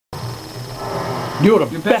You're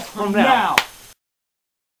the best from now.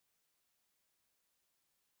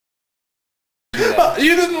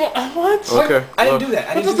 You didn't. What? Okay. I didn't do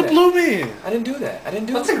that. What does the blue mean? I didn't do that. I didn't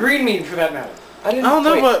do What's the green mean for that matter? I didn't. I don't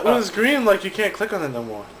know, wait, but when it's green, like you can't click on it no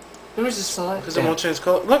more. Let me just select. Because it won't change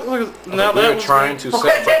color. Look. Now We that were was trying green. to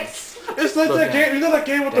set buttons. It's like that game. You know that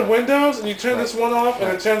game with the windows, and you turn this one off,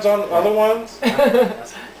 and it turns on other ones.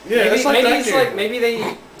 Yeah, it's like that game. Maybe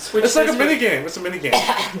they switched. It's like a mini game. It's a mini game.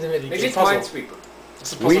 Maybe it's Minesweeper.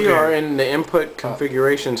 We are in the input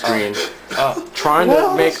configuration screen trying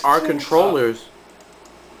to make our controllers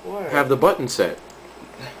have the button set.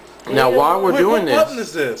 Now while we're doing what button this,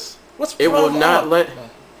 is this? What's it will not let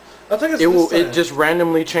I think it's it will. this It just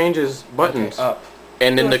randomly changes buttons, Up.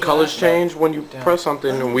 and then the colors change when you press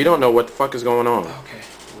something, and we don't know what the fuck is going on. Okay.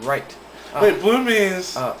 Right. Wait, blue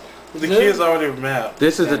means the key is already mapped.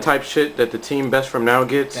 This is the type shit that the team best from now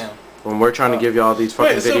gets Down. when we're trying to give y'all these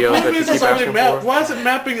fucking Wait, so videos blue that you means keep it's already asking mapped. for. Why is it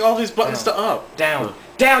mapping all these buttons to up? Down.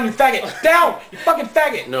 Down, you faggot. Down. You fucking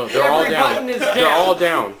faggot. No, they're all down. button is They're all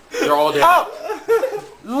down. They're all down. Up,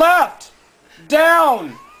 left,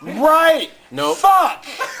 down, right. Nope. Fuck.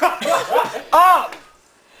 Up,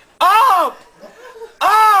 up.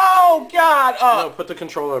 Oh God, No, up. put the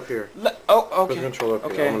controller up here. Oh, Put the okay. controller up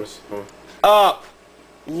Okay. here. Up,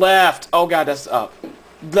 left. Oh God, that's up.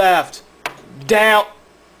 Left, down.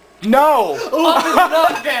 No.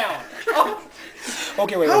 Not down.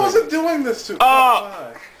 Okay, wait, How wait, is wait. it doing this to?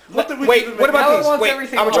 Up. What did we Wait, do to what make about it- these? wants Wait,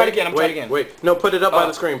 everything I'm gonna try it on. again. I'm gonna try it again. Wait. No, put it up by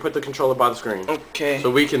the screen. Put the controller by the screen. Okay. So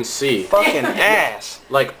we can see. Fucking ass.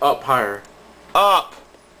 Like up higher. Up,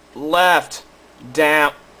 left,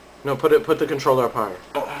 down. No, put the controller up higher.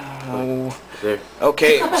 Oh. There.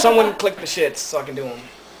 Okay, someone click the shits so I can do them.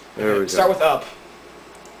 There we go. Start with up.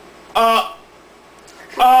 Up.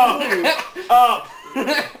 Up. Up.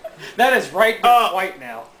 That is right white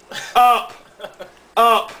now. Up.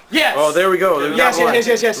 Up. Yes. Oh, there we go. We Yes, got one.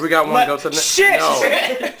 yes. We got one. Let- Go to the next. Shit.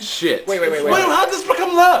 No. Shit. Wait. Wait, how did this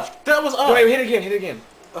become left? That was up. Wait, hit it again.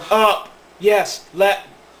 Up. Yes. Let.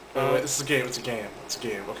 Wait, this is a game. It's a game.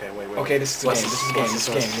 Okay, wait. Okay, this is a game. This is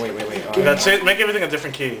a game. Wait. You gotta change, make everything a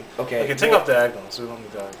different key. Okay. Okay, take off diagonal, so we don't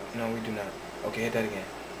need diagonal. No, we do not. Okay, hit that again.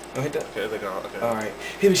 No, hit that. Okay, they go. Okay. All right.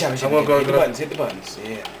 Hit the shot. I'm gonna go Hit the go- buttons. Hit the buttons.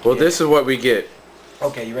 Yeah. Well, this is what we get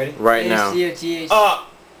Okay, you ready? right now. Up.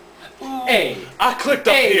 A. I clicked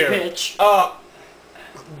up A, here. bitch. Up.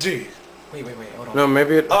 D. Wait. Hold on. No,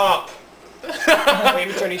 maybe it. Up. Wait, let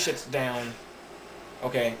me turn these shits down.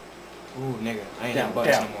 Okay. Ooh, nigga. I ain't Down, got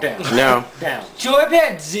buttons down, no more. down. Now, Down.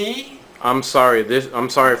 Joypad Z. I'm sorry. I'm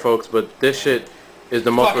sorry, folks, but this shit is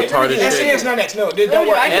the most retarded SNEX shit. not next. No, don't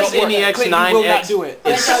worry. I don't worry. SNEX Clinton, you will not 9X do it.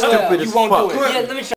 is Yes, I will. stupid You as won't fuck. do it. Yeah, let me show